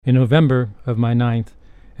In November of my ninth,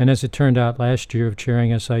 and as it turned out last year of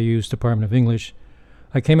chairing SIU's Department of English,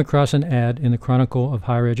 I came across an ad in the Chronicle of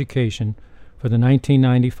Higher Education for the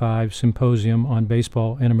 1995 Symposium on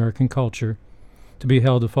Baseball and American Culture, to be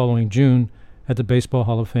held the following June at the Baseball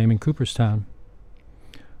Hall of Fame in Cooperstown.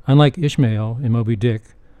 Unlike Ishmael in Moby Dick,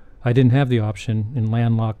 I didn't have the option in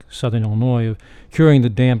landlocked southern Illinois of curing the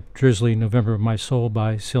damp, drizzly November of my soul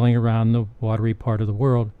by sailing around the watery part of the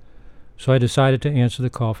world, so I decided to answer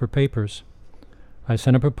the call for papers. I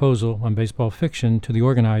sent a proposal on baseball fiction to the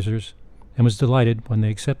organizers and was delighted when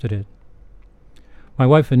they accepted it. My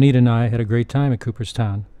wife Anita and I had a great time at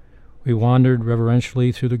Cooperstown. We wandered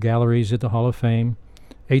reverentially through the galleries at the Hall of Fame,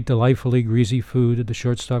 ate delightfully greasy food at the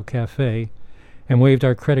Shortstop Cafe, and waved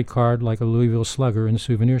our credit card like a Louisville slugger in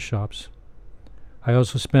souvenir shops. I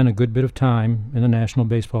also spent a good bit of time in the National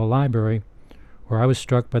Baseball Library, where I was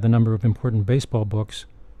struck by the number of important baseball books,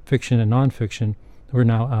 fiction and nonfiction, that were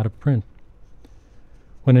now out of print.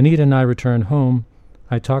 When Anita and I returned home,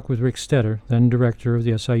 I talked with Rick Stetter, then director of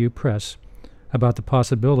the SIU Press, about the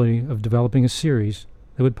possibility of developing a series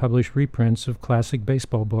that would publish reprints of classic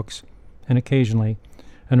baseball books and occasionally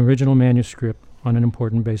an original manuscript on an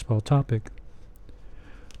important baseball topic.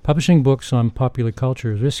 Publishing books on popular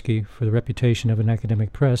culture is risky for the reputation of an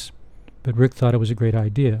academic press, but Rick thought it was a great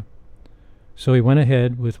idea. So he went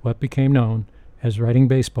ahead with what became known as Writing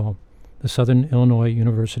Baseball, the Southern Illinois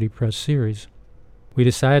University Press series. We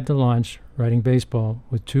decided to launch Writing Baseball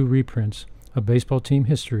with 2 reprints of baseball team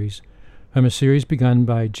histories from a series begun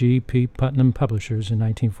by G.P. Putnam Publishers in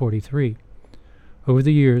 1943. Over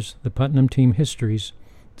the years, the Putnam team histories,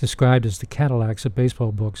 described as the Cadillacs of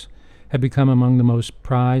baseball books, have become among the most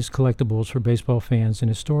prized collectibles for baseball fans and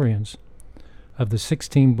historians. Of the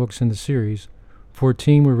 16 books in the series,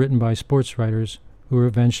 14 were written by sports writers who were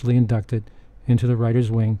eventually inducted into the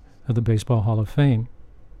writers' wing of the Baseball Hall of Fame.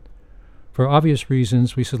 For obvious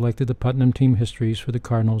reasons, we selected the Putnam team histories for the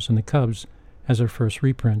Cardinals and the Cubs as our first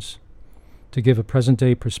reprints. To give a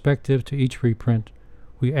present-day perspective to each reprint,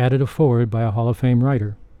 we added a foreword by a Hall of Fame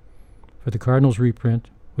writer. For the Cardinals reprint,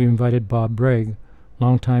 we invited Bob Bragg,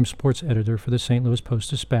 longtime sports editor for the St. Louis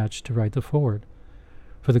Post-Dispatch, to write the foreword.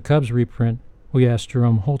 For the Cubs reprint, we asked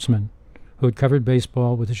Jerome Holtzman, who had covered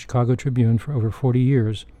baseball with the Chicago Tribune for over 40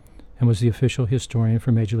 years and was the official historian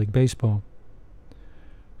for Major League Baseball.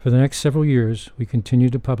 For the next several years, we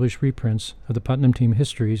continued to publish reprints of the Putnam team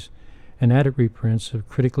histories and added reprints of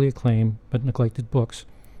critically acclaimed but neglected books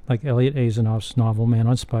like Elliot Azanoff's novel Man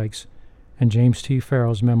on Spikes and James T.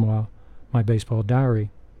 Farrell's memoir, My Baseball Diary.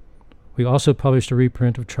 We also published a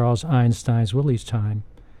reprint of Charles Einstein's Willie's Time,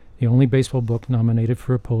 the only baseball book nominated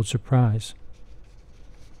for a Pulitzer Prize.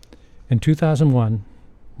 In 2001,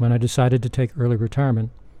 when I decided to take early retirement,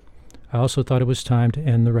 I also thought it was time to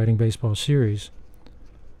end the Writing Baseball series.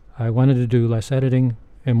 I wanted to do less editing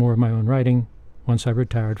and more of my own writing once I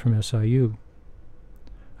retired from SIU.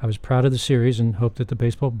 I was proud of the series and hoped that the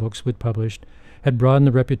baseball books we'd published had broadened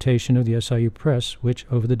the reputation of the SIU Press, which,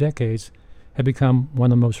 over the decades, had become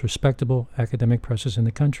one of the most respectable academic presses in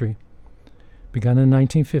the country. Begun in the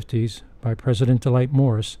 1950s by President Dwight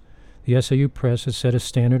Morris, the SIU Press has set a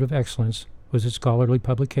standard of excellence with its scholarly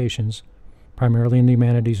publications, primarily in the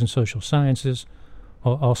humanities and social sciences,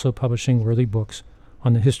 while also publishing worthy books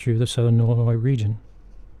on the history of the Southern Illinois region.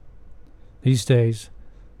 These days,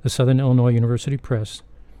 the Southern Illinois University Press,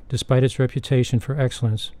 despite its reputation for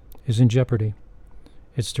excellence, is in jeopardy.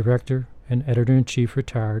 Its director and editor-in-chief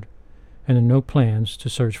retired, and there are no plans to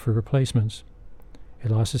search for replacements.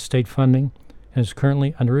 It lost its state funding and is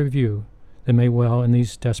currently under review that may well, in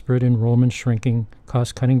these desperate enrollment-shrinking,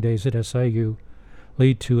 cost-cutting days at SIU,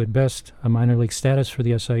 lead to, at best, a minor league status for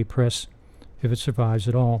the SIU Press if it survives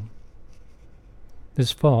at all.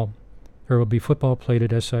 This fall, there will be football played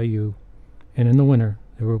at SIU, and in the winter,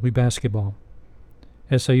 there will be basketball.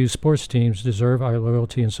 SIU sports teams deserve our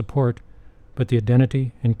loyalty and support, but the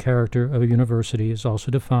identity and character of a university is also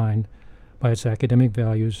defined by its academic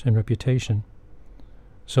values and reputation.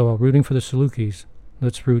 So while rooting for the Salukis,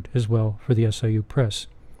 let's root as well for the SIU Press.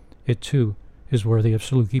 It, too, is worthy of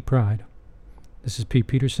Saluki pride. This is Pete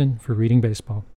Peterson for Reading Baseball.